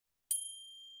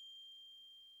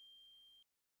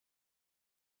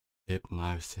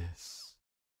hypnosis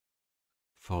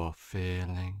for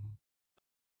feeling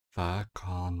the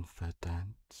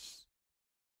confidence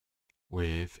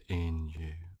within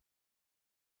you.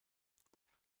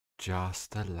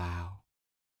 Just allow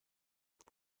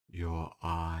your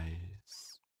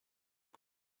eyes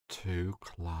to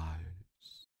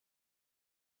close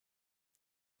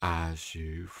as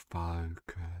you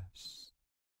focus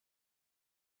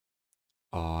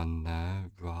on the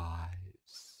rise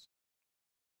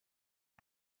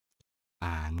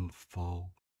and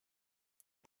fall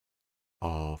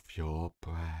of your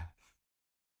breath.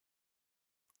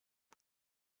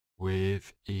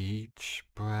 With each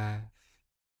breath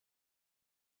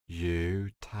you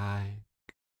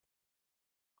take,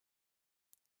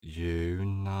 you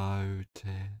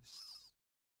notice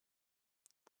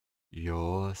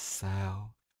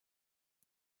yourself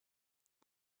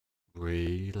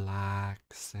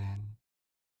relaxing.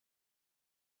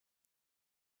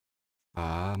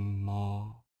 The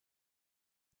more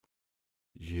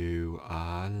you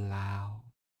allow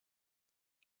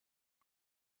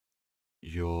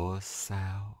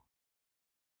yourself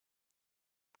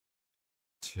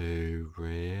to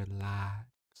relax,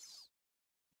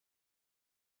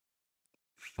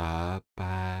 the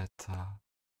better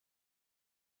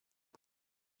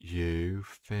you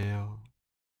feel,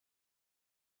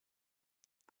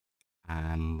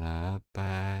 and the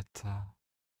better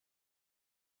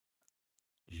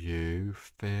you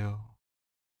feel,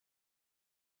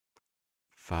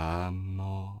 the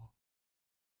more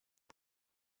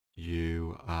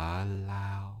you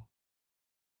allow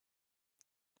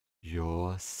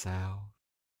yourself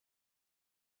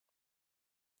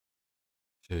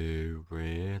to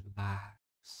relax.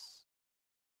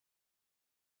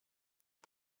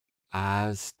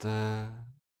 As the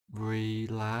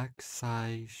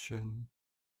relaxation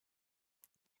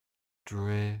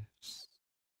drifts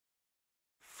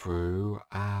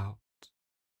throughout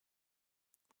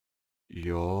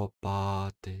your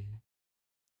body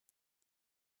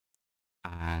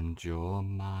and your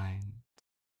mind,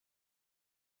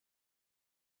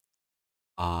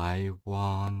 I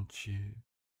want you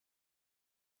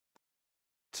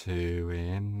to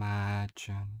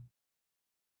imagine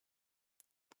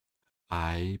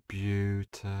a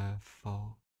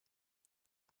beautiful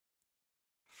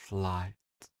flight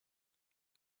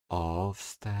of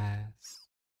stairs,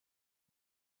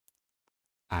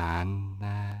 and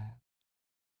there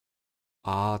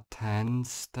are 10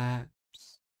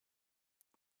 steps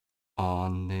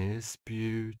on this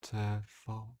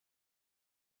beautiful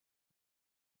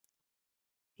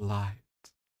flight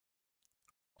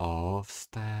of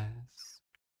stairs,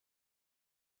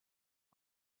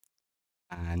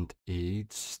 and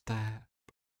each step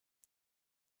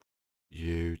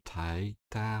you take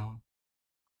down,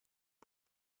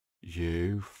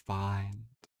 you find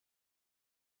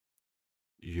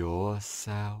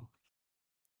yourself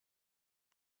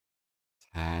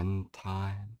 10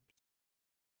 times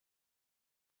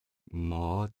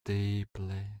more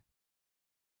deeply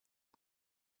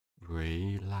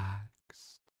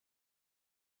relaxed,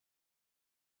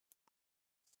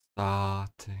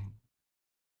 starting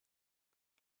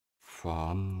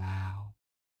from now.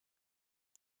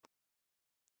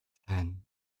 10.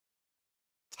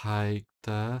 Take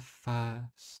the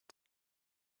first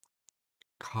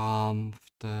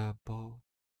comfortable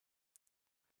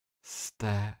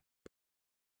step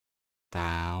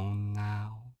down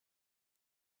now,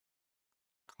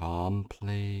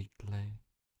 completely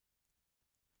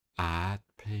at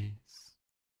peace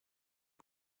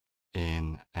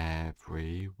in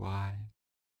every way.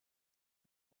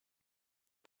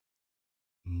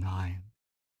 9.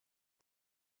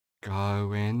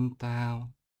 Going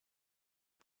down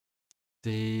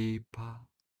deeper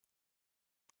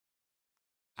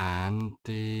and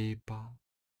deeper,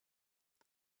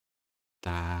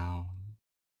 down,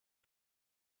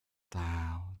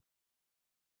 down,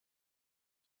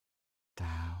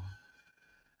 down,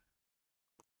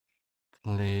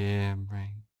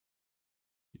 clearing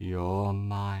your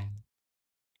mind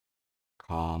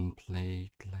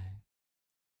completely.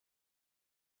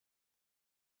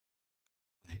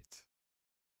 8.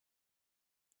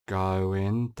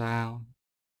 Going down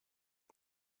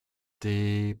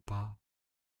deeper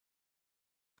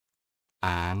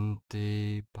and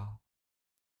deeper,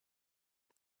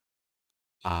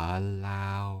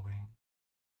 allowing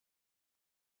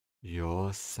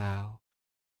yourself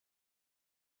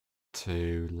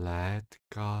to let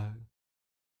go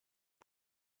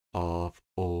of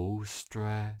all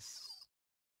stress,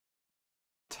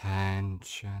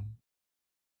 tension,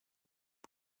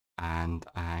 and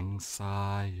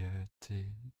anxiety.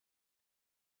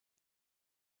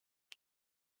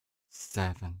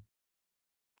 7.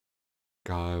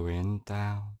 Going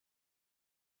down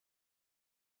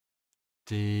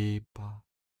deeper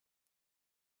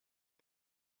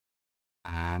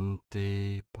and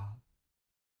deeper,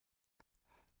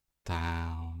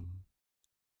 down,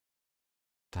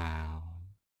 down,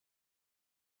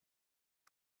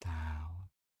 down.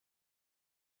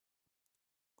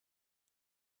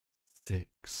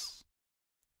 6.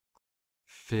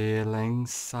 Feeling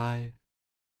safe,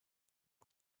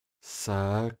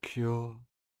 secure,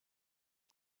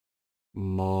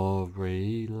 more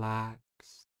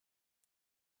relaxed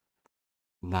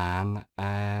than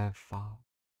ever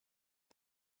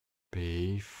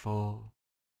before,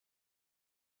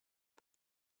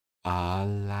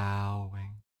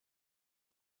 allowing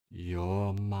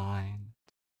your mind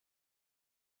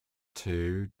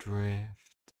to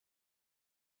drift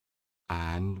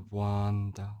and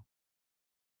wander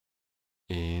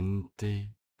in deep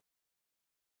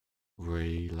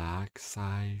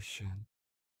relaxation.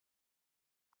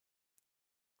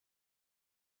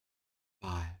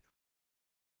 5.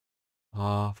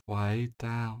 Halfway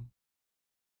down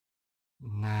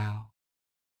now,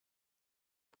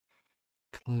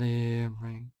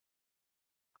 clearing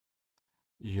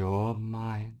your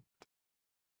mind,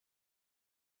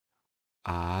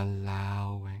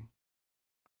 allowing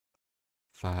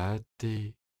the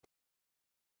deep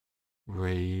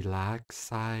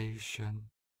relaxation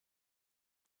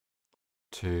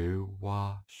to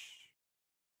wash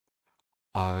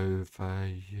over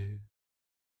you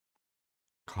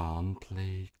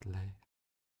completely.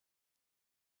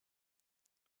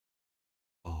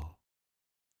 Or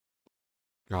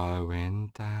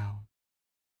going down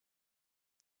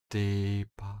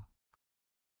deeper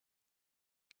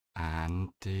and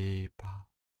deeper,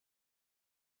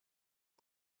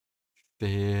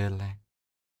 feeling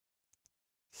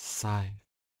safe,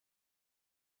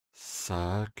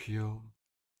 secure,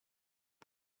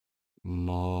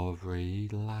 more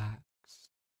relaxed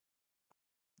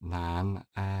than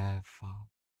ever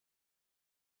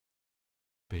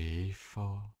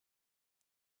before.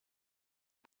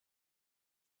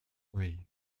 3.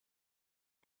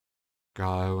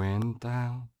 Going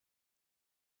down,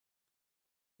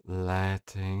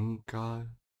 letting go,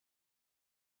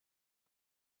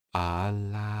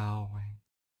 allowing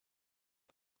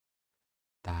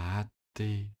that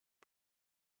deep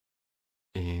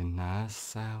inner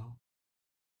self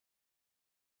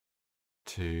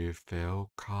to feel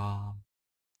calm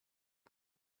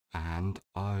and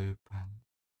open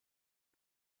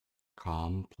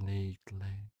completely.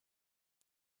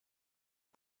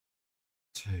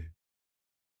 2.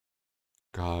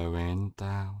 Going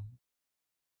down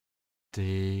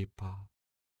deeper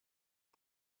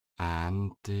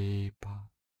and deeper,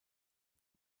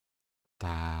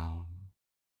 down,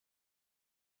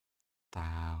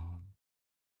 down,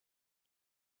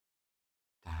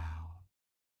 down.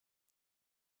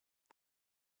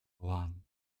 1.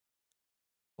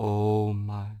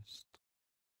 Almost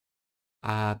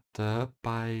at the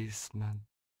basement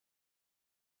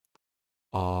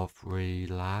of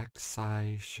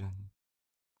relaxation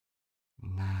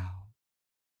now,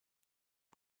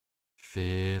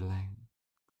 feeling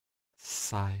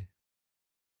safe,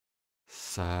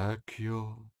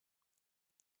 secure,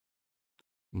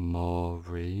 more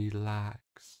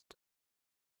relaxed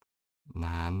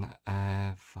than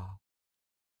ever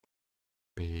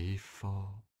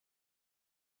before.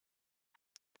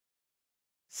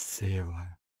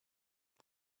 0.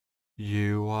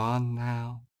 You are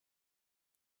now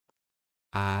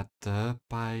at the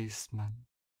basement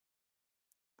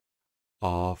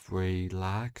of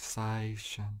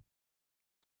relaxation,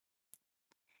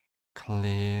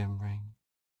 clearing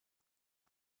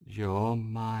your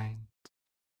mind,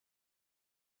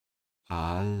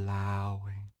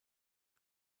 allowing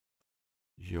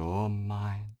your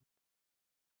mind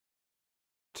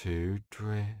to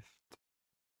drift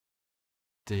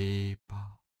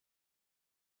deeper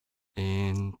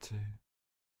into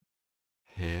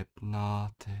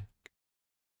hypnotic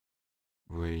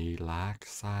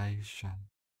relaxation.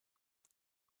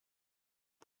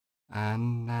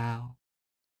 And now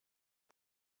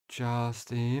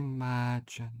just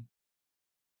imagine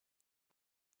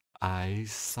a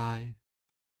safe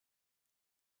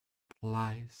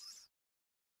place.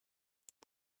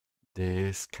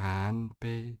 This can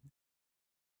be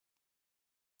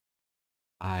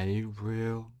a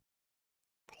real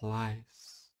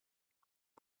place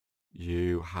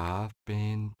you have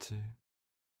been to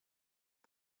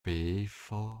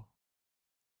before,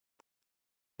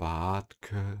 but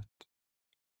could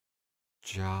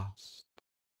just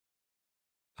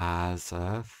as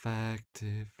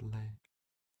effectively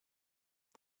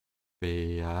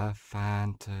be a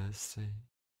fantasy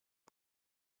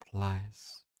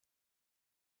place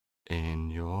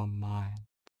in your mind,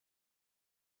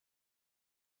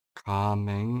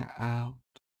 coming out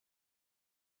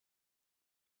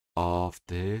of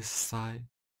this safe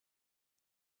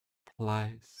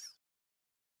place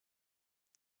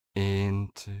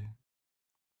into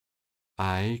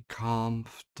a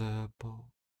comfortable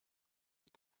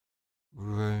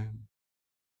room,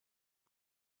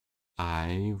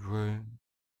 a room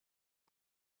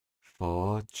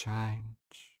for change,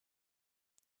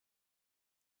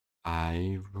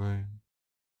 a room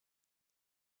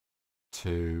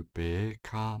to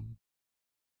become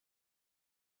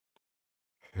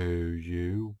who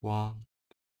you want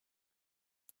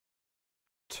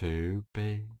to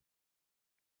be,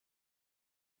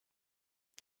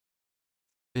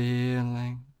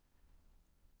 feeling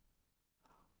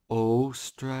all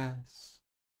stress,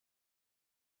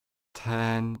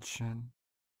 tension,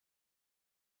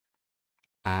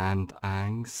 and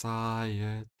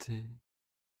anxiety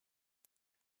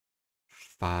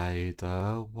fade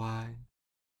away,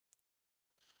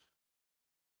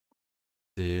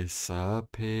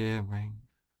 disappearing,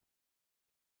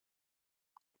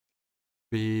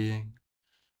 being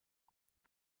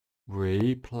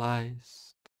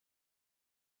replaced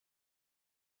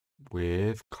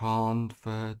with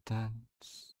confidence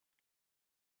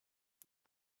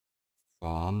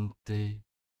from deep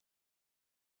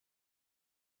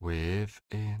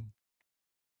within,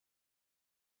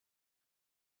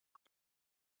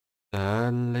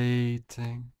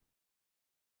 deleting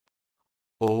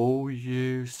all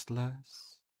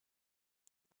useless,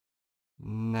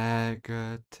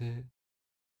 negative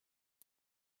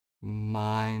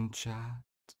mind chat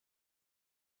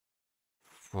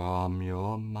from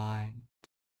your mind,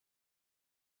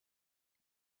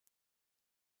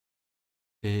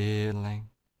 feeling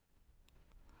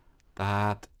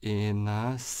that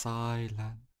inner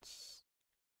silence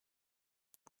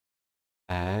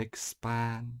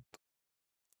expand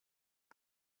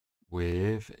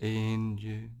within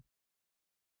you,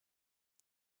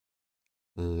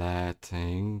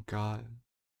 letting go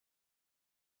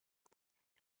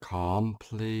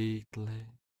completely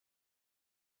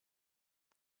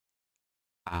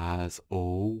as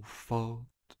all thought,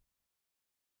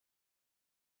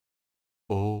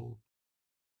 all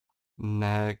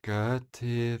negativity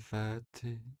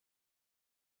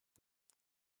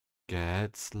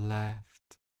gets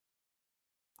left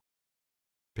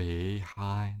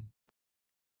behind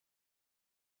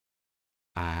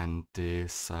and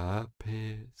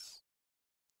disappears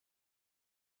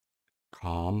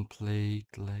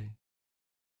completely.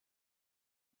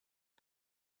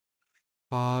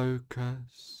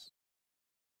 Focus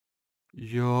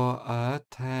your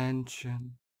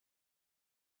attention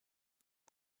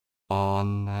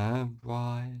on the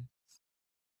rise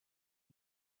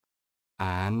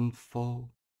and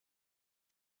fall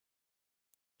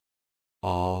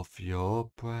of your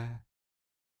breath,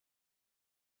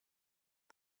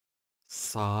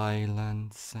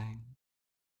 silencing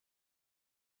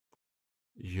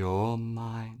your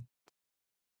mind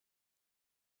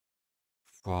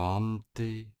from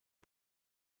deep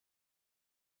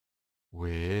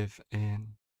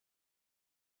within,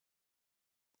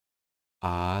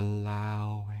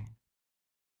 allowing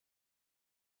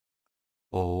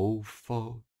all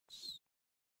thoughts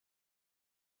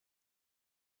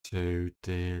to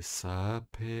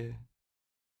disappear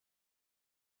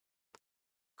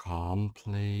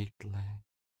completely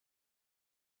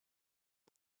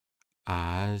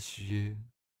as you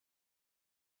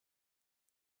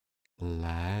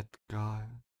let go,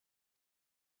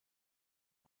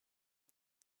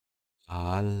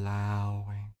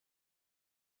 allowing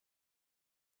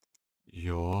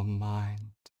your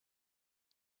mind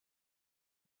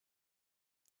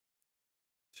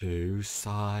to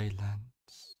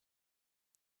silence,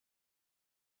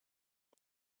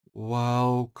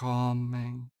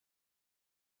 welcoming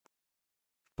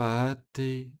the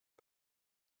deep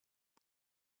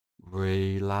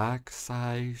relaxation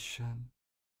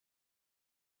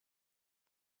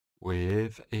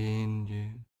within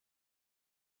you,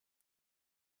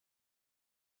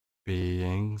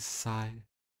 being safe,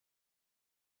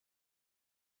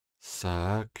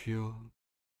 secure,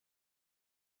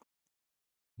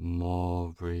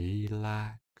 more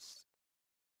relaxed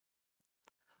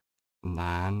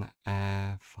than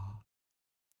ever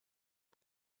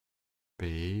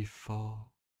before,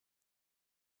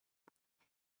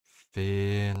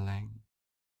 feeling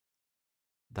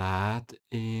that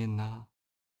inner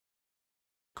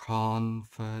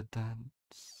confidence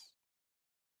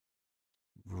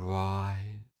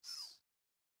rise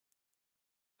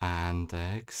and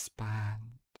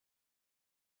expand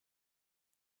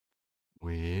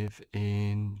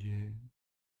within you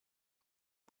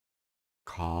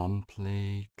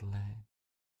completely,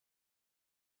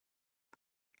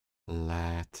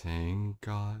 letting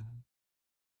go,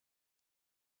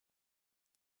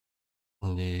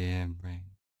 clearing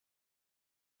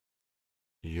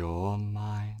your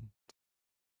mind,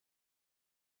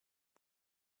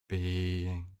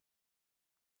 being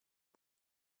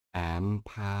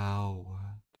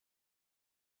empowered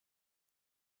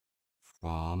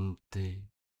from deep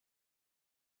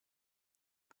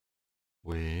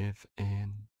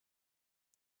within,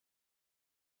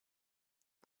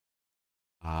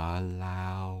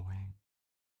 allowing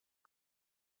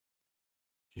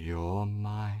your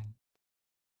mind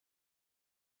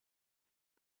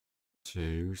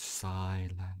to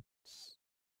silence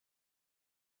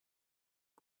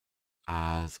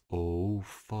as all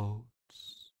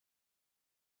thoughts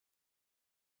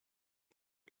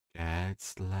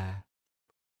gets left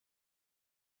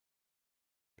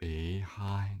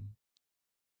behind,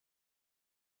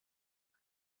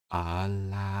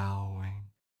 allowing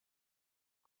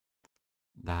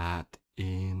that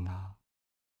inner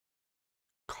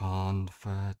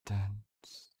confidence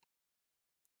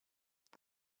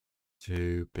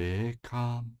to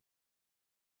become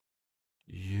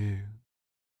you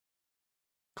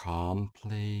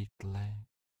completely,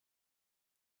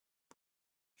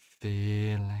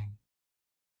 feeling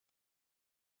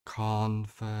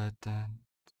confident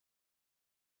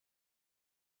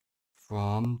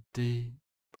from deep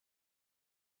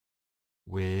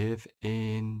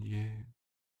within you,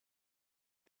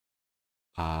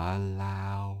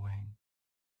 allowing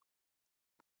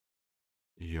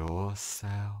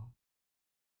yourself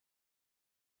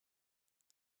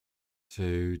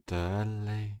to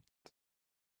delete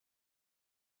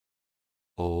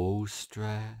all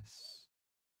stress,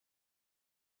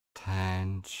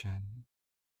 tension,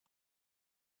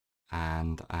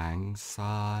 and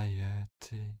anxiety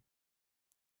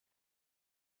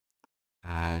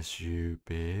as you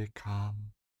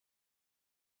become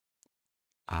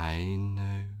a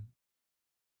new,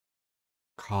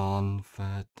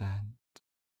 confident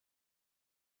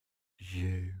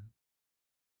you.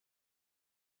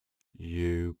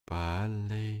 You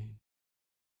believe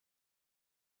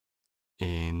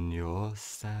in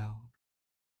yourself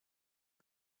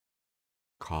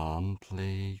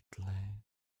completely,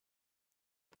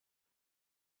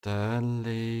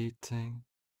 deleting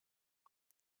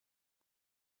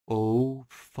all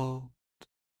thought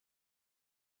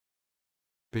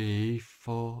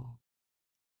before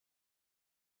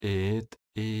it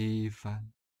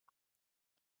even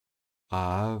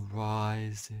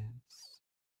arises,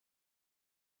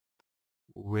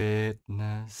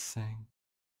 witnessing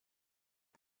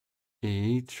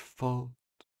each thought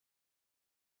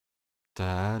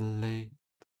delete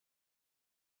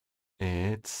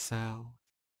itself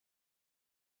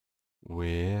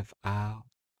without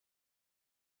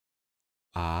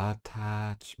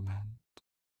attachment,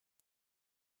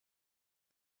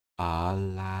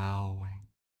 allowing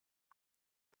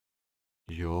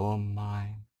your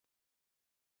mind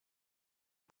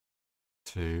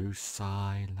to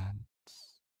silence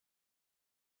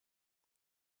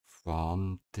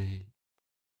from deep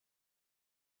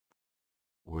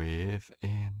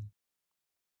within,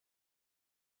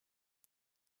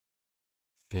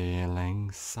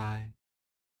 feeling safe,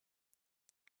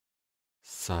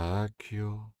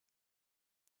 secure,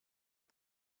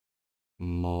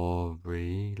 more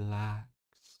relaxed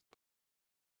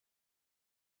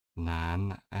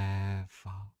than ever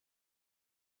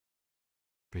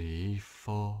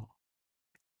before,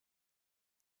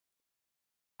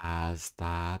 as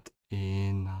that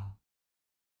inner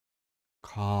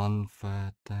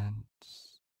confidence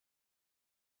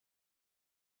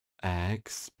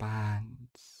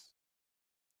expands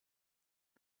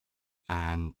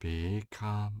and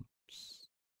becomes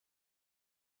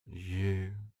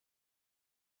you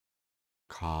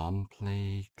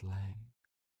completely,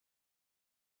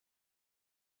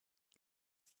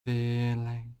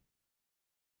 feeling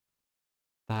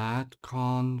that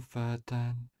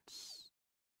confidence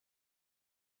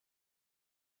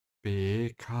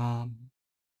become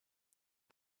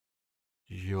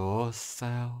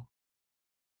yourself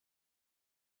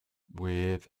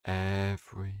with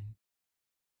every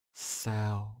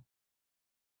cell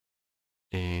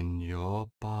in your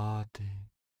body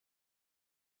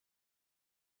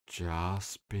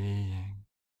just being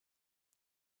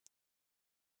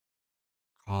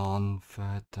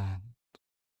confident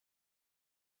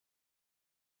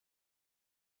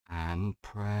and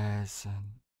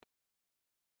present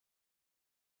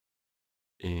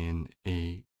in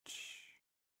each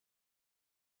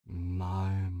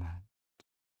moment,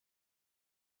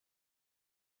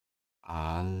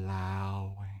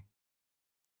 allowing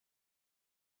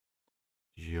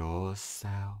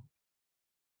yourself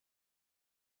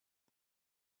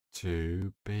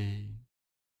to be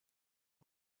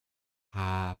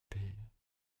happy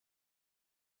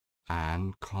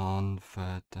and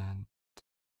confident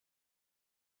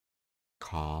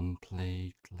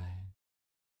completely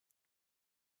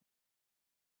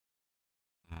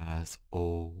as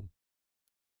all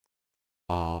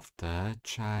of the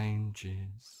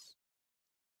changes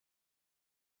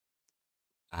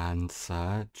and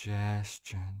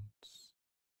suggestions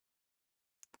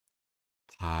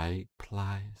take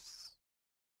place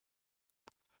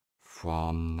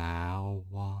from now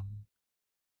on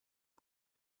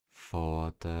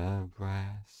for the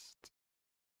rest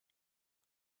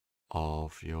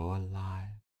of your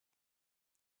life.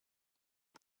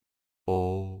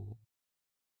 All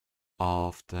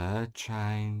of the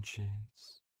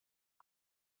changes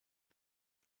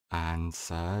and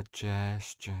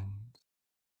suggestions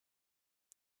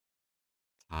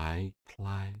take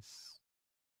place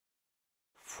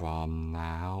from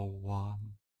now on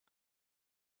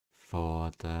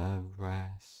for the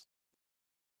rest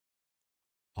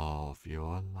of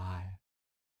your life.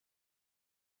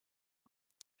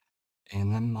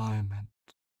 In a moment,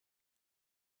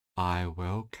 I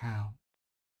will count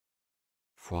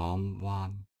from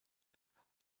 1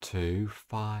 to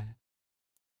 5,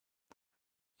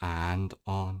 and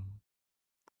on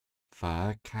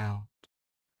the count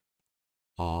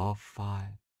of 5,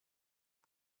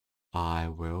 I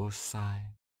will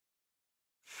say,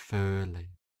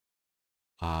 fully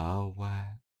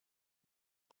aware,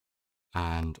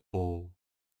 and all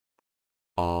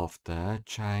of the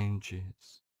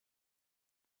changes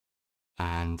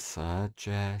and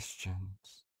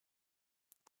suggestions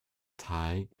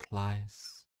take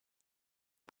place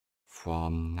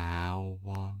from now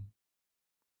on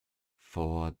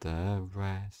for the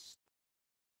rest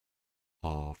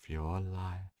of your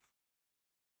life.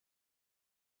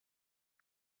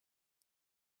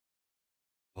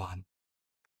 1.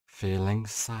 Feeling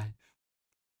safe,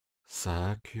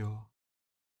 secure,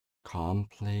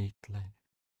 completely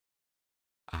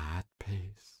at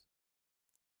peace.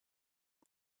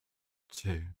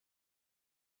 2.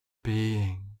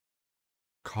 Being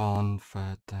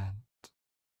confident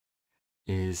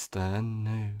is the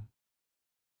new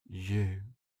you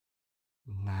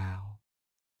now,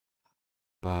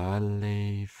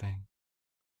 believing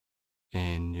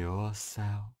in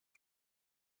yourself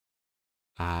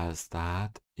as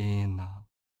that inner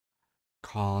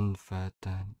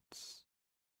confidence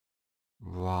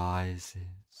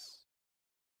rises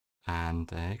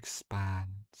and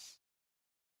expands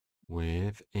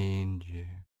within you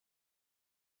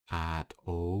at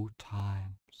all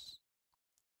times.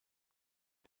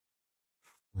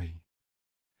 3.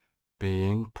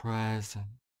 Being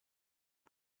present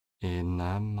in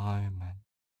the moment,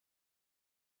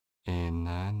 in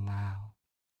the now,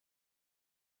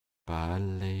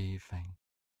 believing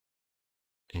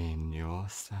in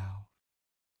yourself.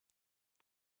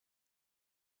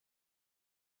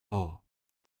 4.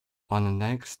 On the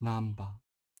next number,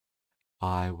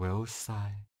 I will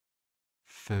say,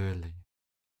 fully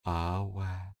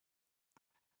aware,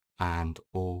 and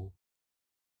all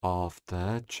of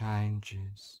the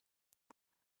changes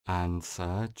and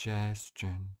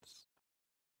suggestions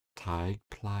take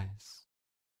place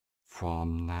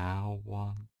from now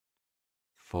on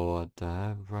for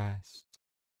the rest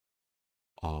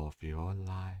of your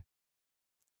life.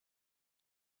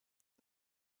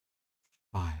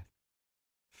 5.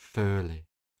 Fully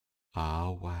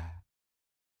aware.